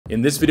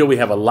In this video, we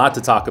have a lot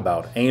to talk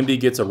about. AMD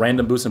gets a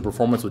random boost in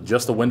performance with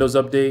just a Windows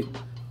update.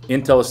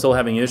 Intel is still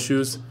having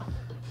issues.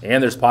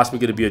 And there's possibly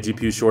going to be a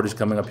GPU shortage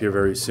coming up here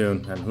very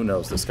soon. And who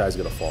knows, the sky's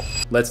going to fall.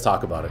 Let's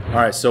talk about it. All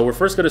right, so we're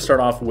first going to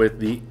start off with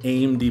the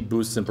AMD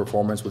boosts in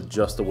performance with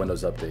just the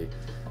Windows update.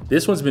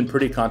 This one's been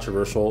pretty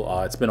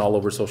controversial. It's been all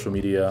over social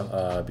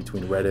media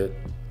between Reddit,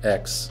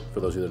 X, for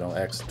those of you that know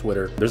X,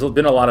 Twitter. There's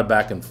been a lot of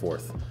back and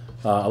forth.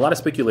 A lot of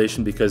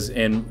speculation because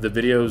in the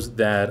videos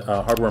that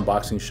Hardware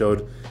Unboxing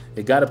showed,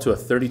 it got up to a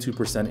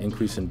 32%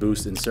 increase in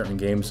boost in certain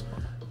games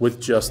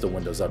with just the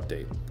Windows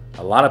update.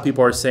 A lot of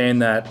people are saying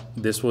that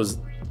this was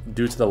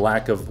due to the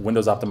lack of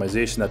Windows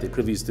optimization that they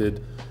previously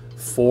did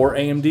for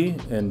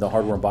AMD and the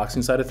Hardware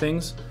Unboxing side of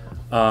things,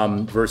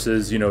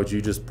 versus, you know,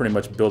 you just pretty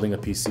much building a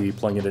PC,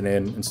 plugging it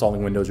in,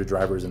 installing Windows, your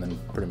drivers, and then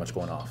pretty much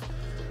going off.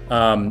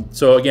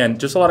 So again,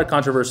 just a lot of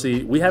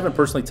controversy. We haven't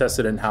personally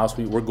tested it in-house.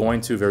 We're going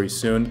to very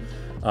soon.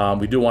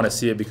 We do want to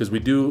see it because we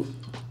do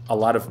a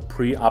lot of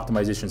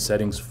pre-optimization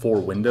settings for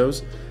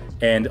Windows.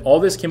 And all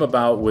this came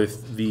about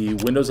with the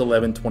Windows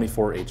 11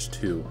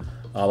 24H2.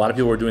 A lot of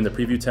people were doing the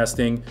preview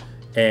testing,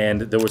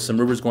 and there was some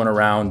rumors going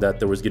around that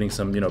there was getting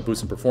some,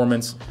 boost in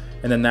performance.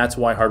 And then that's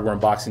why Hardware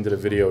Unboxing did a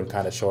video and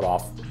kind of showed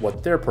off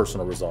what their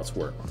personal results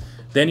were.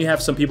 Then you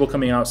have some people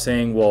coming out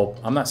saying, well,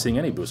 I'm not seeing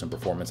any boost in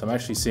performance. I'm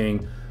actually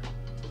seeing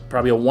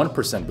probably a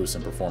 1% boost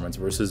in performance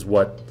versus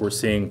what we're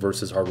seeing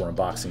versus Hardware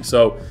Unboxing.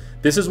 So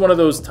this is one of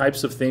those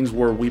types of things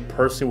where we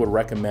personally would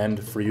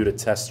recommend for you to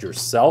test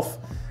yourself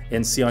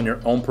and see on your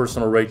own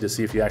personal rig to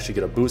see if you actually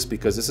get a boost,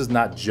 because this is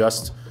not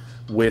just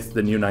with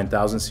the new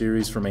 9000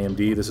 series from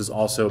AMD. This is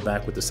also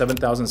back with the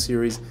 7000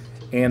 series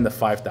and the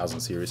 5000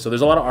 series. So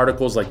there's a lot of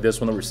articles like this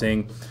one that we're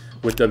seeing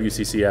with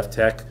WCCF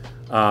Tech,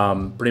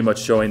 pretty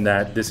much showing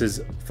that this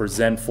is for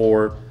Zen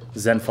 4,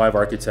 Zen 5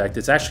 Architect.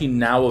 It's actually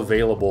now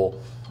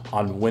available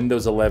on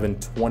Windows 11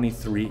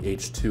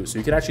 23H2. So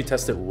you can actually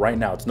test it right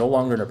now. It's no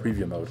longer in a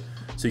preview mode.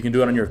 So you can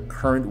do it on your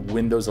current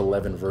Windows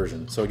 11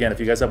 version. So again, if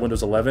you guys have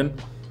Windows 11,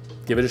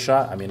 give it a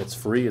shot. I mean, it's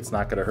free. It's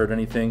not gonna hurt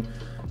anything.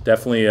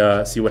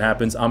 Definitely see what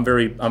happens. I'm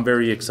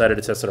very excited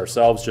to test it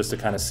ourselves just to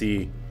kind of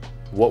see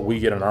what we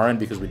get on our end,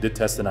 because we did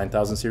test the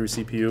 9000 series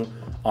CPU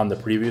on the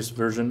previous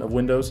version of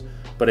Windows.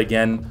 But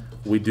again,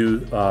 we do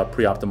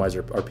pre-optimize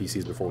our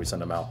PCs before we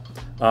send them out.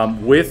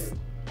 With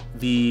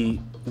the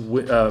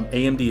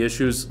AMD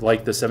issues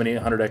like the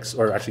 7800X,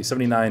 or actually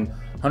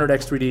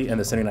 7900X3D and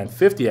the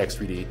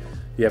 7950X3D,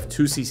 you have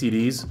two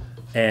CCDs.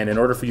 And in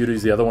order for you to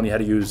use the other one, you had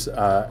to use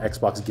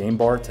Xbox Game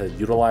Bar to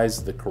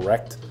utilize the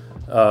correct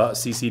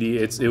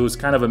CCD. It was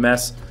kind of a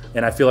mess,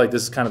 and I feel like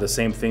this is kind of the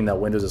same thing that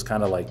Windows is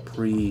kind of like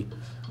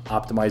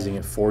pre-optimizing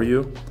it for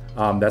you.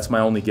 That's my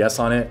only guess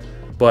on it,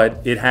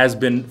 but it has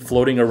been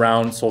floating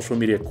around social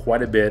media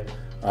quite a bit.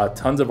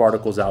 Tons of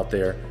articles out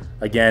there.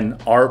 Again,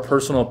 our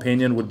personal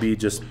opinion would be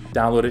just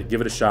download it,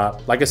 give it a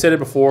shot. Like I said it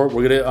before,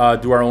 we're gonna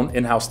do our own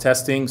in-house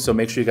testing, so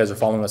make sure you guys are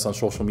following us on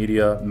social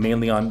media,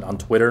 mainly on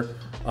Twitter,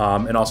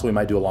 and also we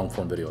might do a long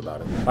form video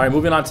about it. All right,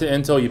 moving on to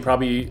Intel. You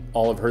probably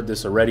all have heard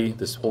this already.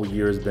 This whole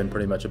year has been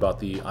pretty much about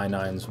the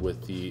i9s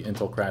with the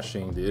Intel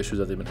crashing, the issues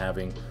that they've been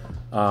having.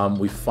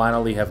 We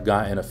finally have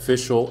gotten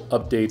official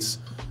updates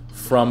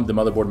from the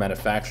motherboard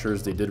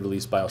manufacturers. They did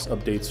release BIOS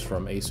updates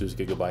from Asus,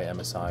 Gigabyte,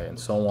 MSI, and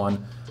so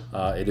on.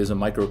 It is a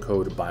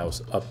microcode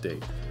BIOS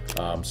update.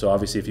 So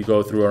obviously if you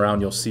go through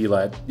around, you'll see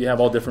that you have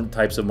all different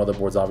types of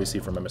motherboards, obviously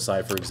from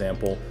MSI, for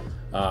example.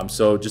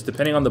 So just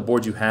depending on the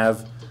board you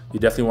have, you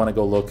definitely want to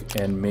go look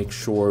and make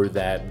sure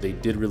that they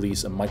did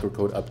release a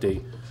microcode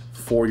update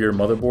for your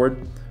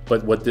motherboard.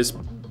 But what this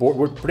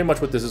board, pretty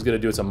much what this is going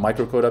to do, it's a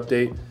microcode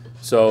update.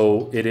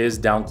 So it is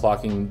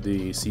downclocking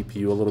the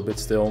CPU a little bit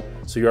still.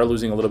 So you are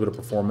losing a little bit of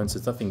performance.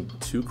 It's nothing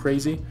too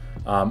crazy.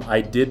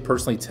 I did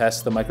personally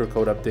test the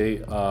microcode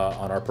update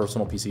on our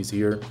personal PCs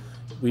here.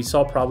 We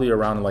saw probably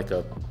around like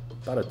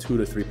about a 2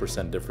 to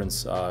 3%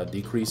 difference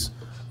decrease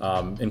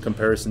in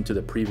comparison to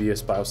the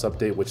previous BIOS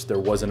update, which there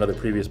was another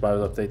previous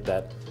BIOS update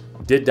that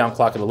did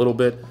downclock it a little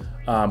bit.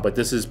 But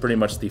this is pretty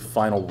much the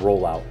final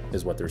rollout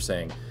is what they're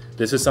saying.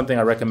 This is something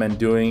I recommend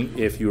doing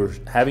if you're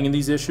having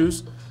these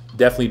issues.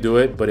 Definitely do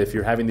it, but if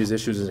you're having these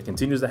issues and it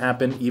continues to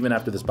happen, even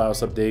after this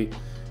BIOS update,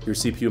 your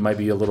CPU might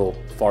be a little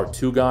far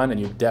too gone, and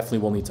you definitely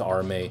will need to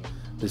RMA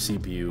the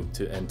CPU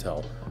to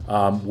Intel,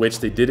 which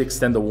they did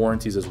extend the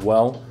warranties as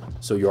well.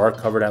 So you are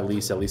covered at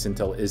least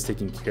Intel is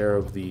taking care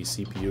of the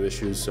CPU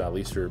issues, so at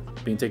least you're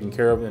being taken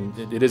care of,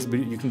 and it is,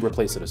 you can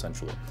replace it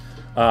essentially.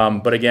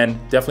 But again,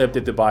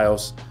 definitely update the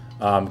BIOS,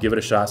 give it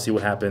a shot, see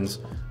what happens.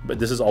 But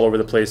this is all over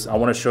the place. I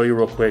want to show you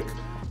real quick.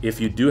 If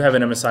you do have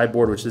an MSI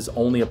board, which this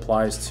only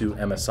applies to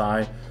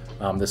MSI,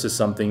 this is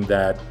something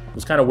that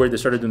was kind of weird. They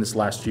started doing this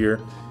last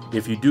year.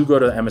 If you do go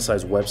to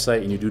MSI's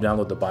website and you do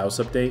download the BIOS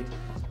update,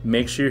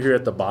 make sure here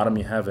at the bottom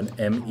you have an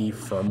ME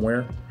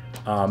firmware.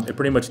 It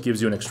pretty much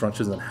gives you an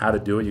instructions on how to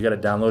do it. You got to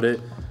download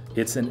it.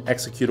 It's an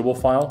executable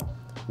file,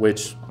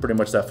 which pretty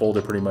much that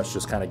folder pretty much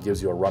just kind of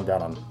gives you a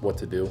rundown on what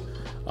to do.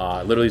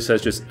 It literally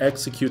says just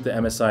execute the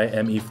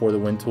MSI ME for the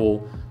Win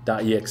tool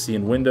 .exe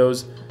in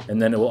Windows,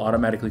 and then it will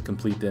automatically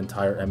complete the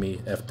entire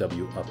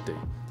MEFW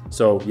update.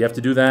 So you have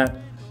to do that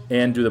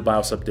and do the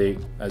BIOS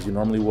update as you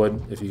normally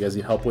would. If you guys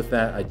need help with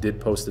that, I did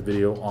post a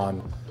video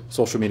on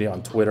social media,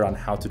 on Twitter, on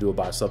how to do a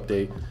BIOS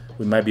update.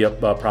 We might be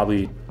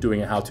probably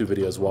doing a how-to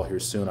video as well here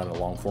soon on a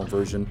long-form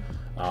version,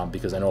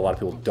 because I know a lot of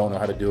people don't know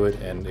how to do it,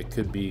 and it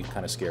could be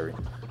kind of scary.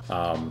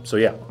 So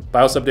yeah,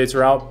 BIOS updates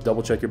are out.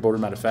 Double check your board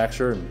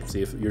manufacturer and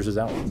see if yours is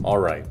out. All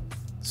right.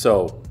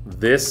 So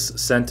this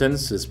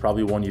sentence is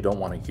probably one you don't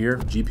want to hear: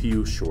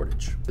 GPU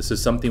shortage. This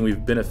is something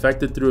we've been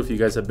affected through. If you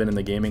guys have been in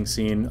the gaming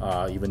scene,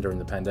 even during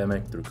the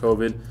pandemic, through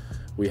COVID,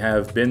 we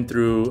have been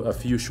through a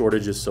few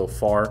shortages so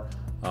far.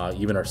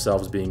 Even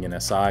ourselves being in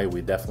SI,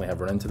 we definitely have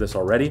run into this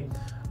already.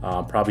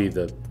 Probably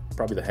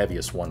the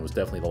heaviest one was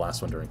definitely the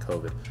last one during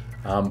COVID.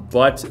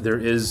 But there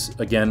is,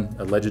 again,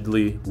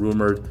 allegedly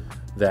rumored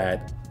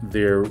that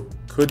there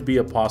could be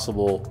a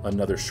possible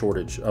another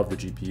shortage of the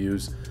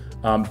GPUs.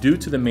 Due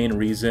to the main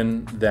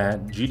reason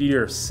that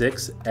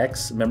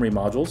GDDR6X memory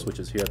modules, which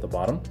is here at the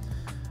bottom,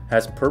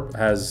 has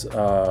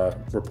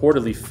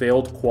reportedly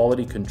failed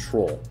quality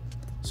control.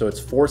 So it's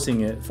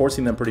forcing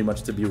them pretty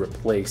much to be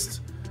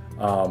replaced,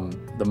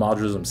 the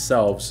modules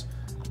themselves.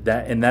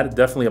 That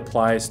definitely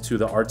applies to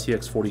the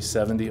RTX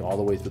 4070 all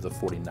the way through the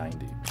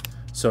 4090.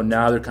 So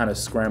now they're kind of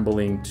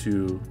scrambling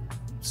to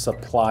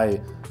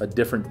supply a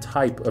different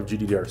type of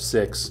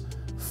GDDR6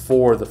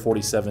 for the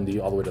 4070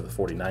 all the way to the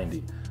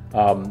 4090.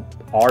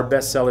 Our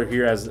best seller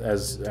here at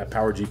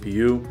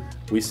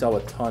PowerGPU, we sell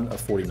a ton of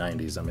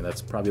 4090s. I mean,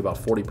 that's probably about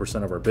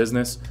 40% of our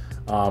business.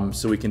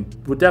 So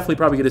we're definitely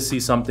probably going to see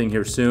something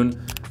here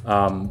soon.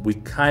 We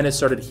kind of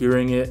started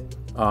hearing it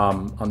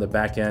on the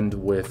back end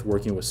with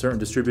working with certain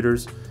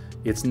distributors.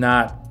 It's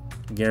not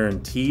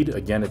guaranteed.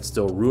 Again, it's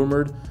still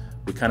rumored.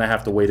 We kind of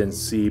have to wait and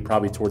see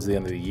probably towards the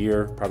end of the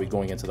year, probably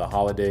going into the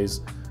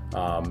holidays,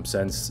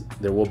 since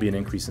there will be an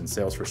increase in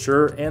sales for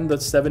sure. And the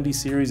 70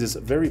 series is a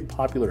very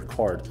popular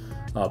card,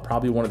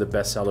 probably one of the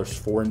best sellers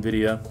for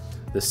NVIDIA.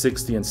 The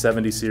 60 and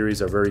 70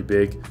 series are very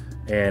big,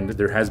 and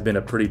there has been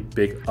a pretty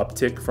big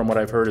uptick from what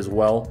I've heard as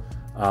well,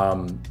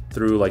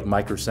 through like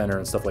Micro Center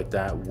and stuff like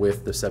that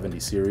with the 70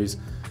 series.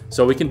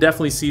 So we can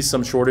definitely see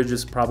some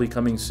shortages probably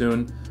coming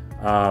soon.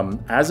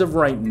 As of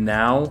right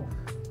now,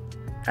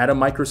 at a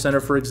Micro Center,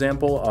 for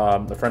example,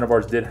 a friend of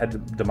ours did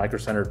head the Micro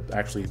Center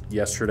actually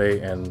yesterday,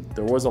 and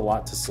there was a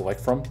lot to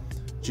select from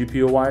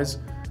GPU-wise.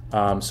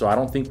 So I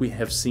don't think we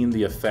have seen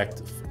the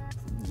effect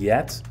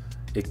yet.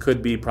 It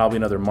could be probably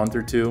another month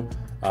or two,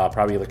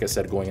 probably, like I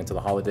said, going into the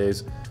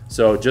holidays.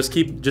 So just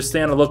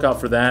stay on the lookout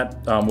for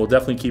that. We'll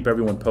definitely keep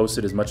everyone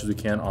posted as much as we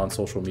can on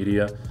social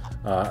media.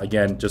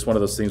 Again, just one of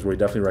those things where we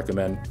definitely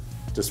recommend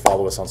just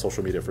follow us on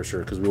social media for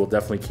sure, because we will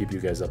definitely keep you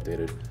guys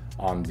updated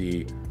on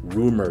the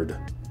rumored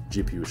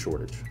GPU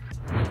shortage.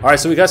 All right,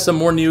 so we got some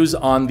more news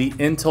on the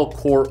Intel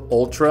Core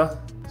Ultra.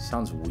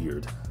 Sounds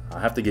weird. I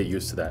have to get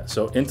used to that.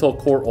 So Intel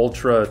Core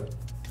Ultra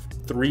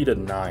 3 to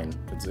 9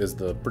 is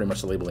pretty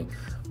much the labeling.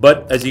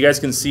 But as you guys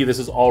can see, this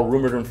is all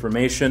rumored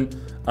information.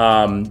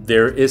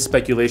 There is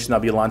speculation I'll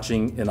be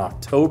launching in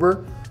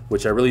October,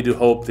 which I really do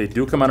hope they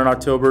do come out in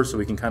October, so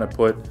we can kind of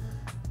put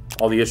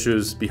all the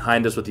issues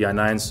behind us with the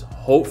i9s.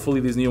 Hopefully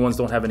these new ones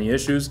don't have any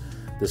issues.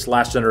 This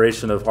last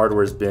generation of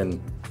hardware has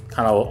been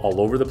kind of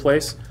all over the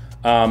place.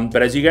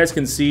 But as you guys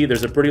can see,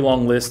 there's a pretty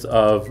long list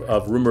of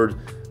rumored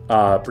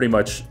pretty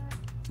much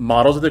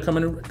models that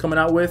they're coming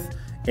out with.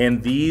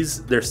 And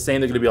these, they're saying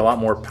they're gonna be a lot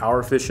more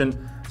power efficient.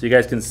 So you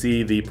guys can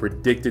see the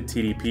predicted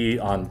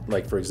TDP on,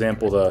 like, for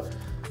example, I'm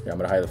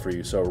gonna hide it for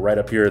you. So right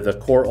up here, the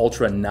Core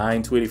Ultra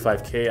 9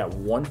 285K at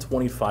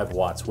 125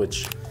 watts,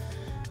 which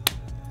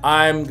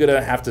I'm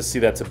gonna have to see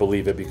that to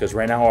believe it, because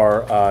right now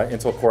our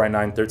Intel Core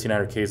i9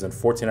 1300Ks and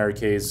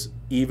 1400Ks,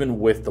 even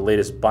with the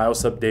latest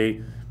BIOS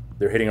update,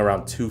 they're hitting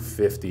around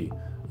 250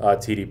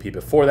 TDP.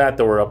 Before that,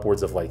 they were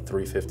upwards of like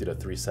 350 to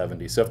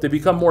 370. So if they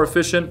become more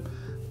efficient,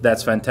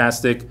 that's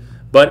fantastic.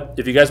 But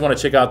if you guys want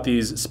to check out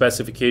these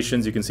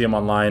specifications, you can see them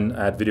online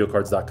at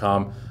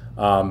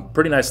videocards.com.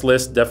 Pretty nice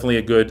list. Definitely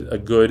a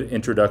good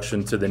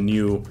introduction to the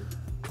new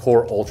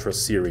Core Ultra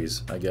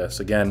series, I guess.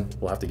 Again,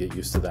 we'll have to get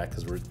used to that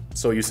because we're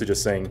so used to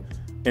just saying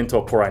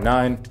Intel Core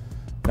i9.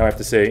 Now I have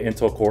to say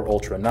Intel Core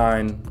Ultra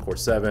 9, Core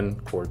 7,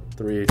 Core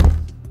 3.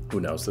 Who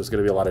knows? There's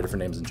going to be a lot of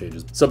different names and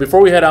changes. So before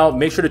we head out,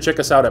 make sure to check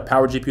us out at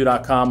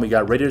PowerGPU.com. We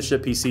got ready to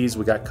ship PCs.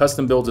 We got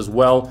custom builds as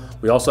well.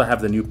 We also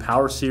have the new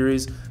Power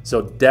series.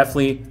 So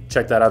definitely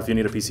check that out if you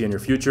need a PC in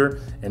your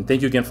future. And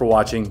thank you again for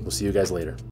watching. We'll see you guys later.